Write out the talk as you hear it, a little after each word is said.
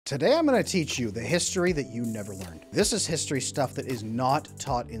Today I'm going to teach you the history that you never learned. This is history stuff that is not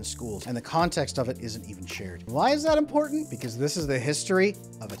taught in schools, and the context of it isn't even shared. Why is that important? Because this is the history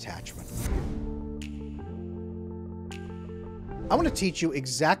of attachment. I want to teach you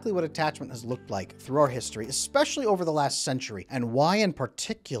exactly what attachment has looked like through our history, especially over the last century, and why in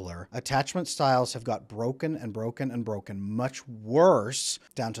particular attachment styles have got broken and broken and broken, much worse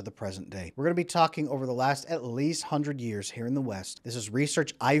down to the present day. We're going to be talking over the last at least 100 years here in the West. This is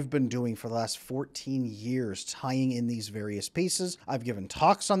research I've been doing for the last 14 years, tying in these various pieces. I've given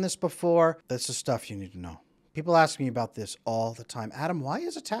talks on this before. This is stuff you need to know. People ask me about this all the time. Adam, why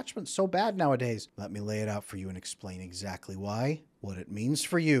is attachment so bad nowadays? Let me lay it out for you and explain exactly why, what it means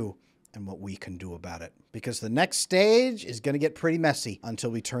for you, and what we can do about it. Because the next stage is going to get pretty messy until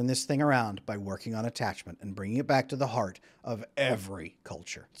we turn this thing around by working on attachment and bringing it back to the heart of every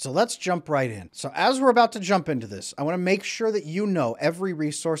culture. So let's jump right in. So as we're about to jump into this, I want to make sure that you know every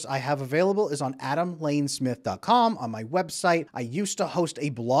resource I have available is on adamlanesmith.com on my website. I used to host a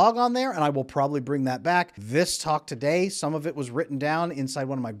blog on there, and I will probably bring that back. This talk today, some of it was written down inside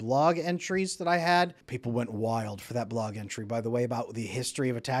one of my blog entries that I had. People went wild for that blog entry, by the way, about the history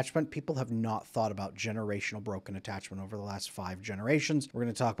of attachment. People have not thought about generational broken attachment over the last 5 generations. We're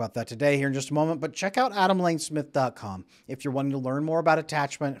going to talk about that today here in just a moment, but check out adamlanesmith.com if you're wanting to learn more about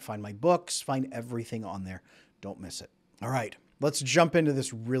attachment, find my books, find everything on there. Don't miss it. All right. Let's jump into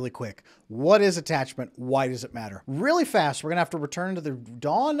this really quick. What is attachment? Why does it matter? Really fast, we're going to have to return to the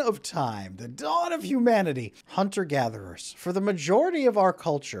dawn of time, the dawn of humanity. Hunter-gatherers. For the majority of our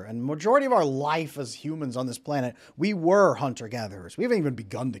culture and majority of our life as humans on this planet, we were hunter-gatherers. We haven't even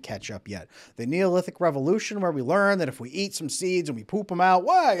begun to catch up yet. The Neolithic Revolution, where we learned that if we eat some seeds and we poop them out,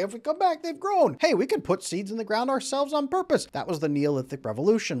 why? If we come back, they've grown. Hey, we can put seeds in the ground ourselves on purpose. That was the Neolithic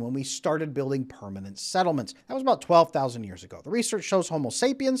Revolution when we started building permanent settlements. That was about 12,000 years ago. The research shows Homo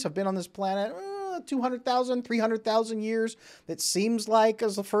sapiens have been on this planet 200,000, 300,000 years. It seems like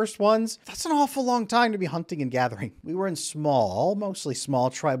as the first ones. That's an awful long time to be hunting and gathering. We were in small, mostly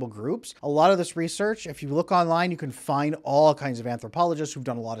small tribal groups. A lot of this research, if you look online, you can find all kinds of anthropologists who've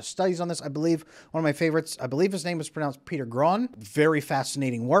done a lot of studies on this. I believe one of my favorites, I believe his name is pronounced Peter Graun. Very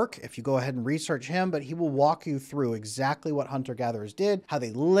fascinating work if you go ahead and research him, but he will walk you through exactly what hunter-gatherers did, how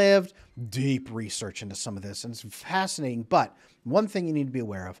they lived, deep research into some of this, and it's fascinating. But one thing you need to be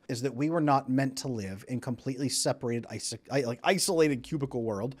aware of is that we were not meant to live in completely separated, isolated cubicle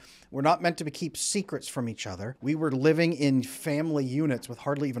world. We're not meant to keep secrets from each other. We were living in family units with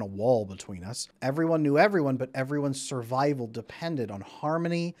hardly even a wall between us. Everyone knew everyone, but everyone's survival depended on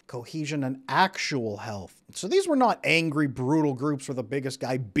harmony, cohesion, and actual health. So these were not angry, brutal groups where the biggest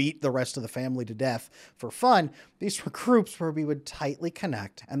guy beat the rest of the family to death for fun. These were groups where we would tightly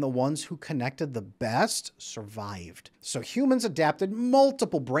connect, and the ones who connected the best survived. So humans adapted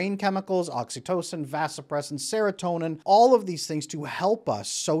multiple brain chemicals, oxytocin, vasopressin, serotonin, all of these things to help us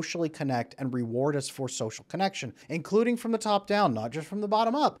socially connect and reward us for social connection, including from the top down, not just from the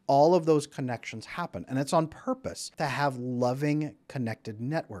bottom up. All of those connections happen, and it's on purpose to have loving, connected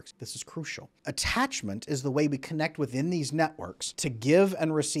networks. This is crucial. Attachment is the way we connect within these networks to give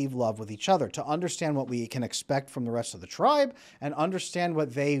and receive love with each other, to understand what we can expect from the rest of the tribe and understand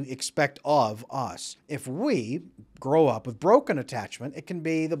what they expect of us. If we grow up with broken attachment, it can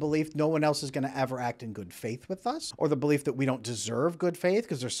be the belief no one else is going to ever act in good faith with us, or the belief that we don't deserve good faith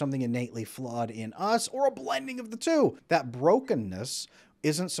because there's something innately flawed in us, or a blending of the two. That brokenness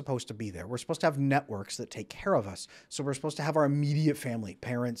isn't supposed to be there. We're supposed to have networks that take care of us. So we're supposed to have our immediate family,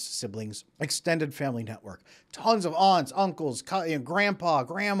 parents, siblings, extended family network, tons of aunts, uncles, grandpa,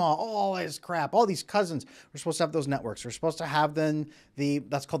 grandma, all this crap, all these cousins. We're supposed to have those networks. We're supposed to have then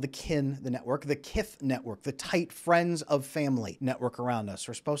that's called the kin, the network, the kith network, the tight friends of family network around us.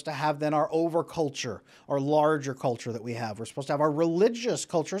 We're supposed to have then our over culture, our larger culture that we have. We're supposed to have our religious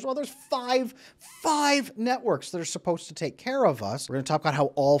culture as well. There's five networks that are supposed to take care of us. We're going to talk about how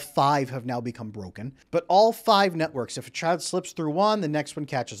all 5 have now become broken, but all 5 networks, if a child slips through one, the next one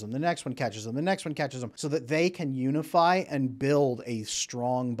catches them, the next one catches them, the next one catches them, so that they can unify and build a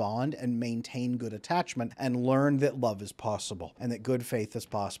strong bond and maintain good attachment and learn that love is possible and that good faith is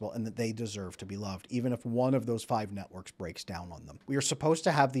possible and that they deserve to be loved, even if one of those 5 networks breaks down on them. We are supposed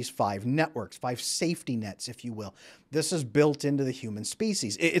to have these 5 networks, 5 safety nets, if you will. This is built into the human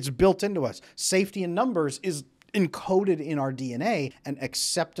species. It's built into us. Safety in numbers is encoded in our DNA, and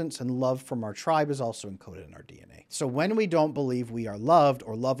acceptance and love from our tribe is also encoded in our DNA. So when we don't believe we are loved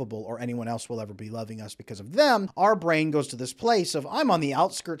or lovable or anyone else will ever be loving us because of them, our brain goes to this place of, I'm on the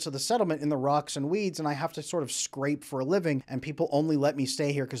outskirts of the settlement in the rocks and weeds, and I have to sort of scrape for a living, and people only let me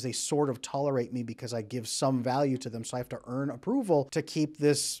stay here because they sort of tolerate me because I give some value to them, so I have to earn approval to keep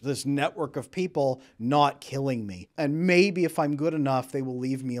this network of people not killing me. And maybe if I'm good enough, they will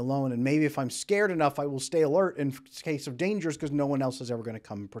leave me alone, and maybe if I'm scared enough, I will stay alert in case of dangers because no one else is ever going to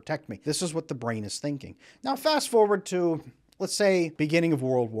come and protect me. This is what the brain is thinking. Now, fast forward to, let's say, beginning of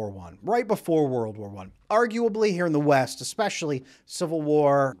World War I, right before World War I. Arguably here in the West, especially Civil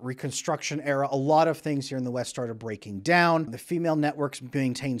War, Reconstruction era, a lot of things here in the West started breaking down. The female networks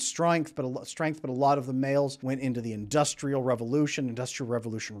maintained strength, but a lot of the males went into the Industrial Revolution. Industrial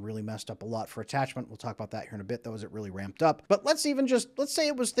Revolution really messed up a lot for attachment. We'll talk about that here in a bit, though, as it really ramped up. But let's say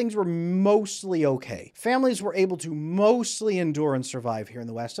things were mostly okay. Families were able to mostly endure and survive here in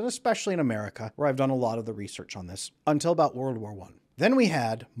the West, and especially in America, where I've done a lot of the research on this, until about World War I. Then we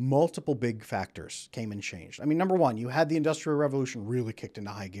had multiple big factors came and changed. I mean, number one, you had the Industrial Revolution really kicked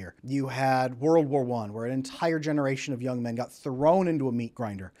into high gear. You had World War I, where an entire generation of young men got thrown into a meat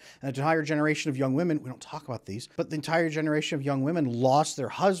grinder. An entire generation of young women, we don't talk about these, but the entire generation of young women lost their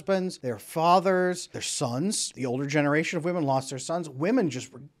husbands, their fathers, their sons. The older generation of women lost their sons. Women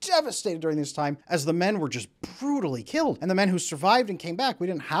just were devastated during this time as the men were just brutally killed. And the men who survived and came back, we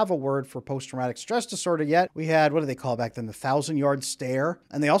didn't have a word for post-traumatic stress disorder yet. We had, what do they call back then? The 1,000-yard stare.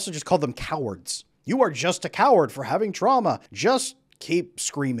 And they also just called them cowards. You are just a coward for having trauma. Just keep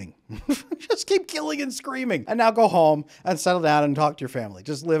screaming. Just keep killing and screaming. And now go home and settle down and talk to your family.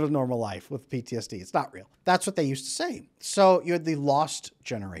 Just live a normal life with PTSD. It's not real. That's what they used to say. So you had the lost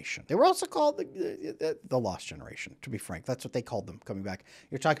generation. They were also called the lost generation, to be frank. That's what they called them coming back.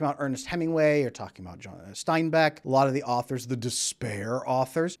 You're talking about Ernest Hemingway. You're talking about John Steinbeck. A lot of the authors, the despair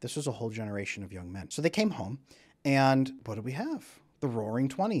authors. This was a whole generation of young men. So they came home. And what did we have? The Roaring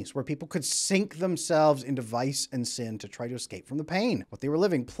 20s, where people could sink themselves into vice and sin to try to escape from the pain, what they were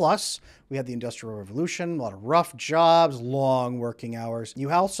living. Plus, we had the Industrial Revolution, a lot of rough jobs, long working hours. You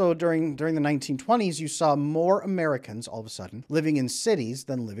also, during the 1920s, you saw more Americans, all of a sudden, living in cities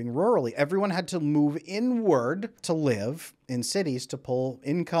than living rurally. Everyone had to move inward to live in cities to pull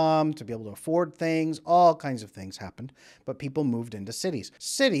income, to be able to afford things. All kinds of things happened, but people moved into cities.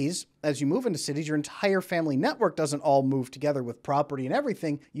 Cities, as you move into cities, your entire family network doesn't all move together with property and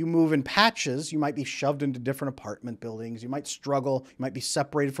everything. You move in patches. You might be shoved into different apartment buildings. You might struggle. You might be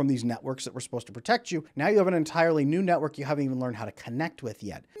separated from these networks that were supposed to protect you. Now you have an entirely new network you haven't even learned how to connect with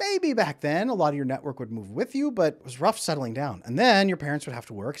yet. Maybe back then a lot of your network would move with you, but it was rough settling down. And then your parents would have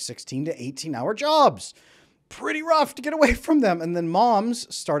to work 16 to 18-hour jobs. Pretty rough to get away from them. And then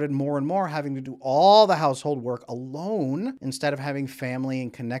moms started more and more having to do all the household work alone instead of having family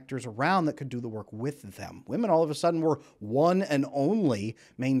and connectors around that could do the work with them. Women all of a sudden were one and only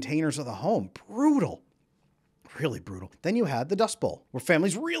maintainers of the home. Brutal. Really brutal. Then you had the Dust Bowl, where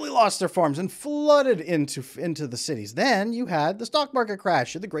families really lost their farms and flooded into the cities. Then you had the stock market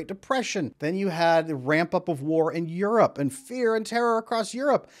crash, the Great Depression. Then you had the ramp up of war in Europe and fear and terror across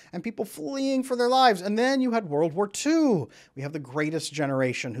Europe and people fleeing for their lives. And then you had World War II. We have the greatest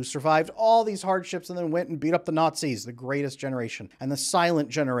generation who survived all these hardships and then went and beat up the Nazis, the greatest generation. And the silent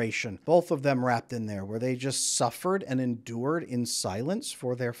generation, both of them wrapped in there, where they just suffered and endured in silence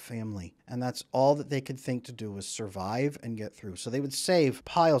for their family. And that's all that they could think to do was survive and get through. So they would save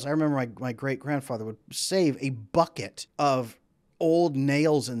piles. I remember my great-grandfather would save a bucket of old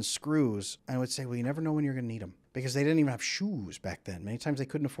nails and screws and would say, well, you never know when you're going to need them. Because they didn't even have shoes back then. Many times they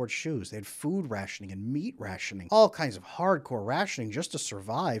couldn't afford shoes. They had food rationing and meat rationing, all kinds of hardcore rationing just to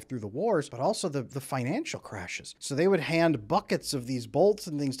survive through the wars, but also the financial crashes. So they would hand buckets of these bolts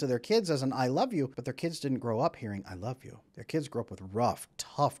and things to their kids as an I love you, but their kids didn't grow up hearing I love you. Their kids grew up with rough,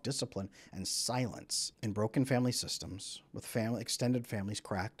 tough discipline and silence in broken family systems, with extended families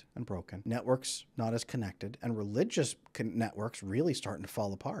cracked and broken, networks not as connected, and religious networks really starting to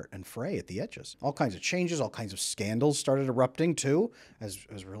fall apart and fray at the edges. All kinds of changes, all kinds of scandals started erupting too, as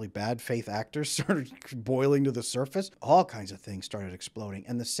really bad faith actors started boiling to the surface. All kinds of things started exploding,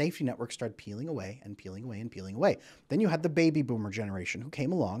 and the safety network started peeling away and peeling away and peeling away. Then you had the baby boomer generation who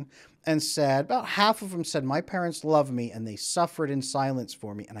came along and said, about half of them said, my parents love me and they suffered in silence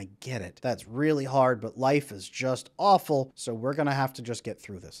for me. And I get it. That's really hard, but life is just awful. So we're going to have to just get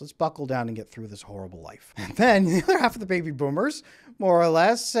through this. Let's buckle down and get through this horrible life. And then the other half of the baby boomers, more or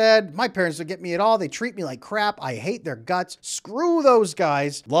less, said, my parents don't get me at all. They treat me like crap. I hate their guts. Screw those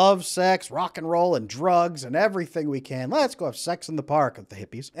guys. Love, sex, rock and roll, and drugs, and everything we can. Let's go have sex in the park with the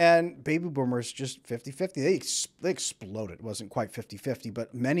hippies. And baby boomers just 50-50. They exploded. It wasn't quite 50-50,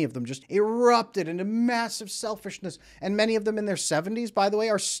 but many of them just erupted into massive selfishness. And many of them in their 70s, by the way,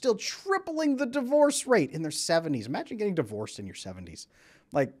 are still tripling the divorce rate in their 70s. Imagine getting divorced in your 70s.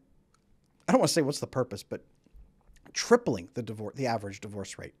 Like, I don't want to say what's the purpose, but tripling the average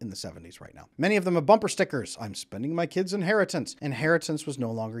divorce rate in the 70s right now. Many of them have bumper stickers. I'm spending my kids' inheritance. Inheritance was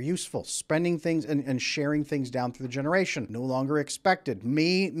no longer useful. Spending things and sharing things down through the generation, no longer expected.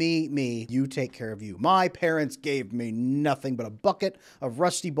 Me, you take care of you. My parents gave me nothing but a bucket of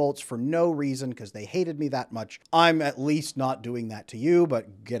rusty bolts for no reason because they hated me that much. I'm at least not doing that to you,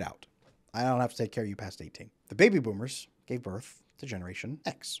 but get out. I don't have to take care of you past 18. The baby boomers gave birth to Generation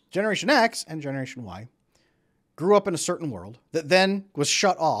X. Generation X and Generation Y grew up in a certain world that then was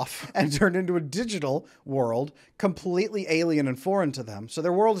shut off and turned into a digital world completely alien and foreign to them. So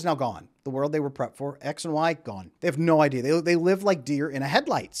their world is now gone. The world they were prepped for, X and Y, gone. They have no idea. They live like deer in a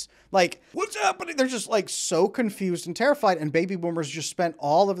headlights. Like, what's happening? They're just like so confused and terrified. And baby boomers just spent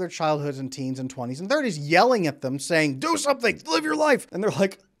all of their childhoods and teens and 20s and 30s yelling at them saying, do something, live your life. And they're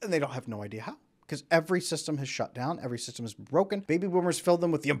like, and they don't have no idea how. Because every system has shut down. Every system is broken. Baby boomers filled them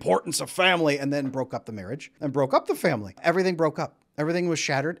with the importance of family and then broke up the marriage and broke up the family. Everything broke up. Everything was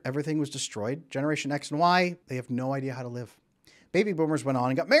shattered. Everything was destroyed. Generation X and Y, they have no idea how to live. Baby boomers went on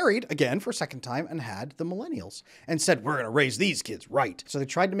and got married again for a second time and had the millennials and said, we're going to raise these kids right. So they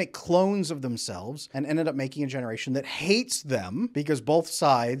tried to make clones of themselves and ended up making a generation that hates them because both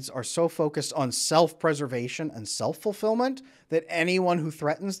sides are so focused on self-preservation and self-fulfillment that anyone who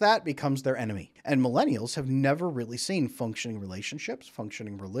threatens that becomes their enemy. And millennials have never really seen functioning relationships,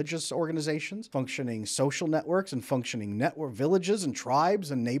 functioning religious organizations, functioning social networks, and functioning network villages and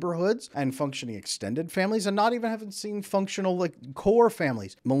tribes and neighborhoods, and functioning extended families, and not even haven't seen functional like core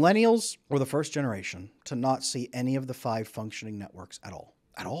families. Millennials were the first generation to not see any of the 5 functioning networks at all.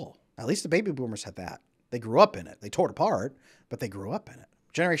 At all. At least the baby boomers had that. They grew up in it. They tore it apart, but they grew up in it.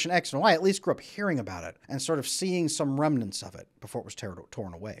 Generation X and Y at least grew up hearing about it and sort of seeing some remnants of it before it was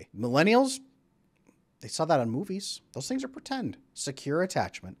torn away. Millennials, they saw that on movies. Those things are pretend. Secure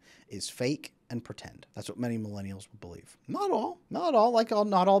attachment is fake and pretend. That's what many millennials would believe. Not all. Not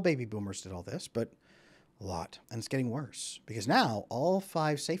all baby boomers did all this, but a lot. And it's getting worse because now all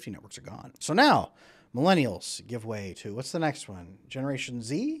 5 safety networks are gone. So now millennials give way to, what's the next one? Generation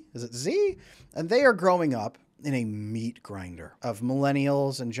Z? Is it Z? And they are growing up in a meat grinder of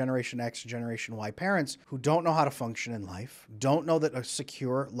millennials and Generation X and Generation Y parents who don't know how to function in life, don't know that a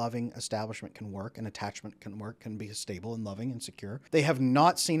secure, loving establishment can work, and attachment can work, can be stable and loving and secure. They have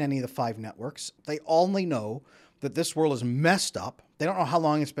not seen any of the 5 networks. They only know that this world is messed up. They don't know how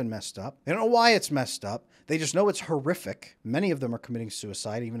long it's been messed up. They don't know why it's messed up. They just know it's horrific. Many of them are committing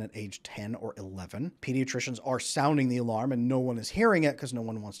suicide, even at age 10 or 11. Pediatricians are sounding the alarm and no one is hearing it because no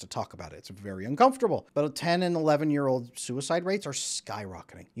one wants to talk about it. It's very uncomfortable. But 10 and 11-year-old suicide rates are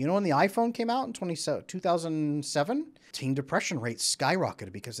skyrocketing. You know when the iPhone came out in 2007? Teen depression rates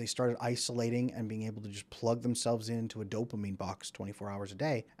skyrocketed because they started isolating and being able to just plug themselves into a dopamine box 24 hours a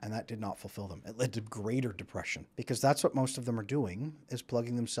day, and that did not fulfill them. It led to greater depression because that's what most of them are doing, is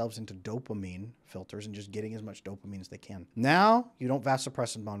plugging themselves into dopamine filters and just getting as much dopamine as they can. Now, you don't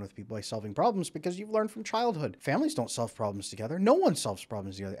vasopressin bond with people by solving problems because you've learned from childhood. Families don't solve problems together. No one solves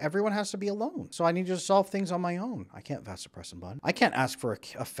problems together. Everyone has to be alone. So I need to solve things on my own. I can't vasopressin bond. I can't ask for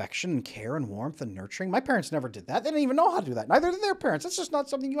affection and care and warmth and nurturing. My parents never did that. They didn't even know how to do that. Neither did their parents. That's just not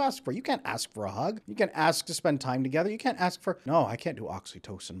something you ask for. You can't ask for a hug. You can't ask to spend time together. You can't ask for, no, I can't do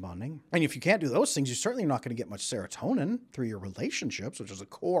oxytocin bonding. And if you can't do those things, you're certainly not going to get much serotonin through your relationships, which is a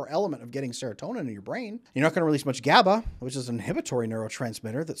core element of getting serotonin in your brain. You're not going to release much GABA, which is an inhibitory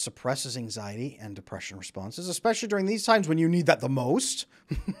neurotransmitter that suppresses anxiety and depression responses, especially during these times when you need that the most.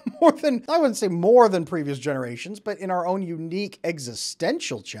 More than, I wouldn't say more than previous generations, but in our own unique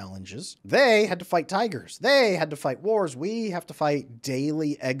existential challenges, they had to fight tigers. They had to fight wars. We have to fight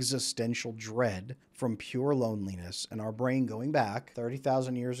daily existential dread from pure loneliness and our brain going back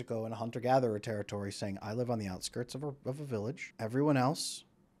 30,000 years ago in a hunter-gatherer territory saying, I live on the outskirts of a village. Everyone else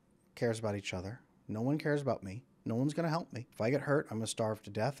cares about each other. No one cares about me. No one's going to help me. If I get hurt, I'm going to starve to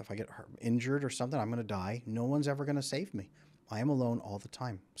death. If I get injured or something, I'm going to die. No one's ever going to save me. I am alone all the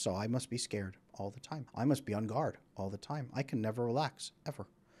time. So I must be scared all the time. I must be on guard all the time. I can never relax, ever.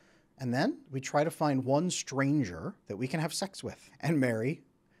 And then we try to find one stranger that we can have sex with and marry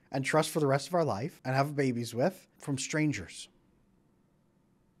and trust for the rest of our life and have babies with from strangers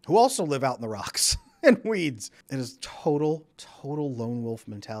who also live out in the rocks and weeds. It is total lone wolf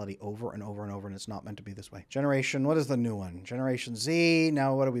mentality over and over and over, and it's not meant to be this way. Generation, what is the new one? Generation Z.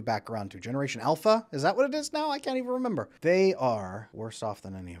 Now what are we back around to? Generation Alpha? Is that what it is now? I can't even remember. They are worse off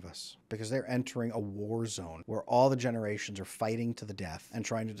than any of us because they're entering a war zone where all the generations are fighting to the death and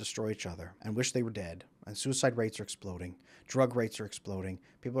trying to destroy each other and wish they were dead. And suicide rates are exploding. Drug rates are exploding.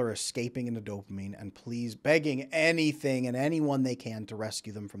 People are escaping into dopamine and begging anything and anyone they can to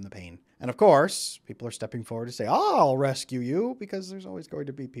rescue them from the pain. And of course, people are stepping forward to say, I'll rescue you, because there's always going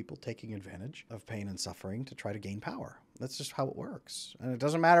to be people taking advantage of pain and suffering to try to gain power. That's just how it works. And it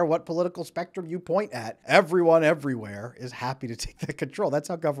doesn't matter what political spectrum you point at. Everyone everywhere is happy to take that control. That's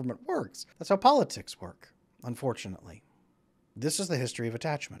how government works. That's how politics work, unfortunately. This is the history of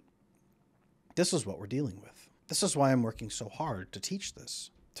attachment. This is what we're dealing with. This is why I'm working so hard to teach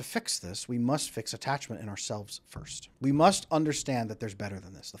this. To fix this, we must fix attachment in ourselves first. We must understand that there's better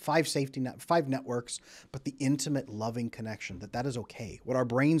than this. The five networks, but the intimate, loving connection, that is okay. What our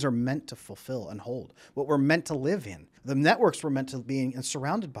brains are meant to fulfill and hold. What we're meant to live in. The networks we're meant to be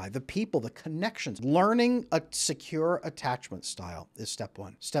surrounded by. The people, the connections. Learning a secure attachment style is step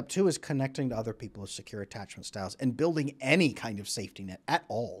one. Step two is connecting to other people with secure attachment styles and building any kind of safety net at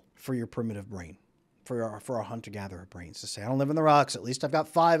all for your primitive brain. For our hunter-gatherer brains to say, I don't live in the rocks. At least I've got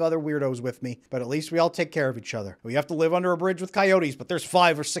 5 other weirdos with me, but at least we all take care of each other. We have to live under a bridge with coyotes, but there's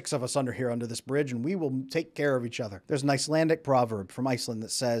 5 or 6 of us under this bridge, and we will take care of each other. There's an Icelandic proverb from Iceland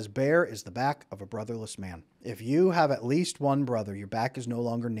that says, bare is the back of a brotherless man. If you have at least one brother, your back is no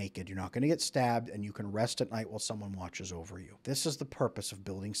longer naked. You're not going to get stabbed, and you can rest at night while someone watches over you. This is the purpose of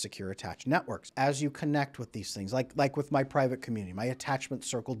building secure attached networks. As you connect with these things, like with my private community, my attachment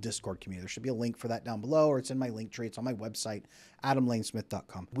circle Discord community, there should be a link for that down below, or it's in my link tree. It's on my website,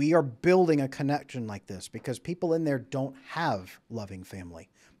 adamlanesmith.com. We are building a connection like this because people in there don't have loving family.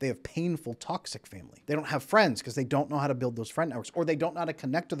 They have painful, toxic family. They don't have friends because they don't know how to build those friend networks, or they don't know how to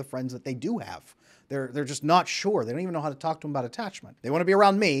connect to the friends that they do have. They're just not sure. They don't even know how to talk to them about attachment. They want to be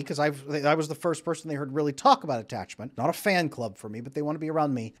around me because I was the first person they heard really talk about attachment. Not a fan club for me, but they want to be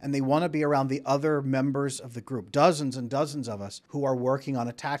around me, and they want to be around the other members of the group, dozens and dozens of us who are working on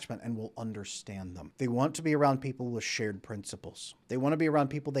attachment and will understand them. They want to be around people with shared principles. They want to be around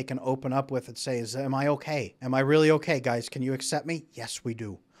people they can open up with and say, am I okay? Am I really okay, guys? Can you accept me? Yes, we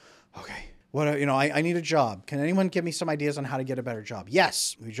do. Okay. I need a job. Can anyone give me some ideas on how to get a better job?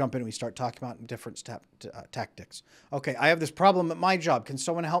 Yes. We jump in and we start talking about different tactics. Okay, I have this problem at my job. Can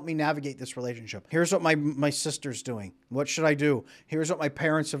someone help me navigate this relationship? Here's what my sister's doing. What should I do? Here's what my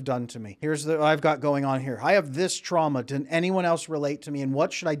parents have done to me. Here's what I've got going on here. I have this trauma. Did anyone else relate to me? And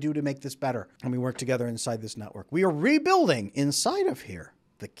what should I do to make this better? And we work together inside this network. We are rebuilding inside of here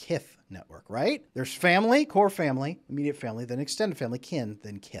the kith network, right? There's family, core family, immediate family, then extended family, kin,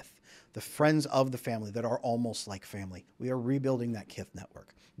 then kith. The friends of the family that are almost like family. We are rebuilding that kith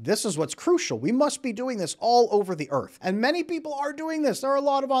network. This is what's crucial. We must be doing this all over the earth. And many people are doing this. There are a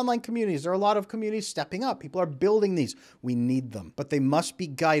lot of online communities. There are a lot of communities stepping up. People are building these. We need them. But they must be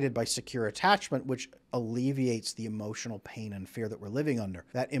guided by secure attachment, which alleviates the emotional pain and fear that we're living under.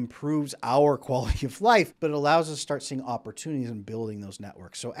 That improves our quality of life, but it allows us to start seeing opportunities and building those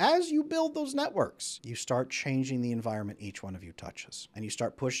networks. So as you build those networks, you start changing the environment each one of you touches. And you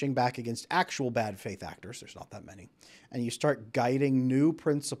start pushing back against actual bad faith actors. There's not that many. And you start guiding new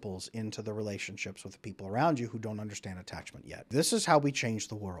principles into the relationships with the people around you who don't understand attachment yet. This is how we change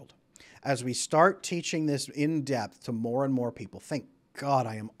the world. As we start teaching this in depth to more and more people, think, God,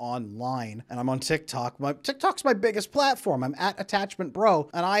 I am online and I'm on TikTok. TikTok's my biggest platform. I'm at Attachment Bro,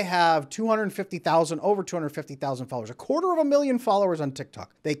 and I have over 250,000 followers, 250,000 followers on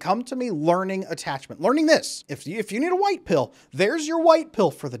TikTok. They come to me learning attachment, learning this. If you need a white pill, there's your white pill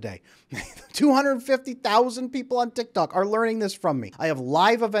for the day. 250,000 people on TikTok are learning this from me. I have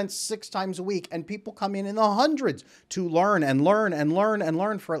live events 6 times a week, and people come in the hundreds to learn and learn and learn and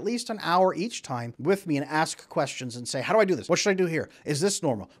learn for at least an hour each time with me and ask questions and say, how do I do this? What should I do here? Is this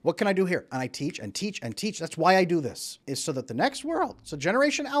normal? What can I do here? And I teach and teach and teach. That's why I do this, is so that the next world, so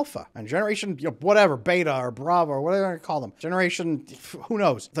Generation Alpha and Generation, whatever, Beta or Bravo or whatever I call them, Generation, who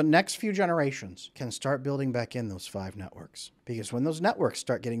knows, the next few generations can start building back in those 5 networks. Because when those networks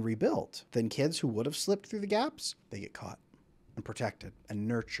start getting rebuilt, then kids who would have slipped through the gaps, they get caught and protected and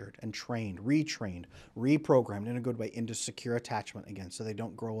nurtured and trained, retrained, reprogrammed in a good way into secure attachment again, so they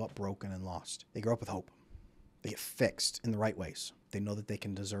don't grow up broken and lost. They grow up with hope. They get fixed in the right ways. They know that they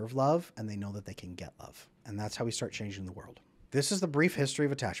can deserve love, and they know that they can get love. And that's how we start changing the world. This is the brief history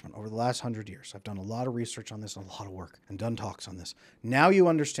of attachment over the last 100 years. I've done a lot of research on this and a lot of work and done talks on this. Now you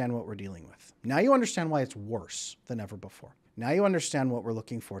understand what we're dealing with. Now you understand why it's worse than ever before. Now you understand what we're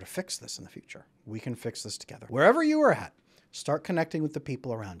looking for to fix this in the future. We can fix this together. Wherever you are at, start connecting with the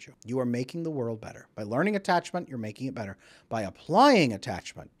people around you. You are making the world better. By learning attachment, you're making it better. By applying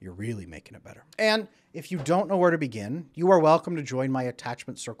attachment, you're really making it better. And if you don't know where to begin, you are welcome to join my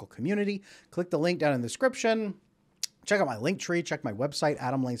Attachment Circle community. Click the link down in the description. Check out my link tree. Check my website,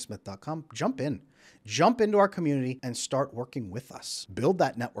 adamlanesmith.com. Jump in. Jump into our community and start working with us. Build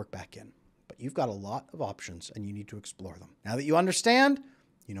that network back in. But you've got a lot of options and you need to explore them. Now that you understand,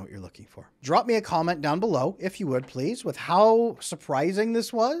 you know what you're looking for. Drop me a comment down below, if you would, please, with how surprising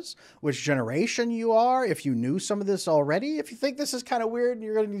this was, which generation you are, if you knew some of this already. If you think this is kind of weird and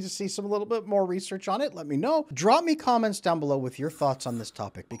you're going to need to see some little bit more research on it, let me know. Drop me comments down below with your thoughts on this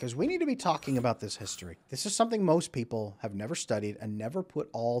topic, because we need to be talking about this history. This is something most people have never studied and never put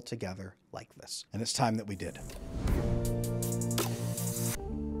all together like this. And it's time that we did.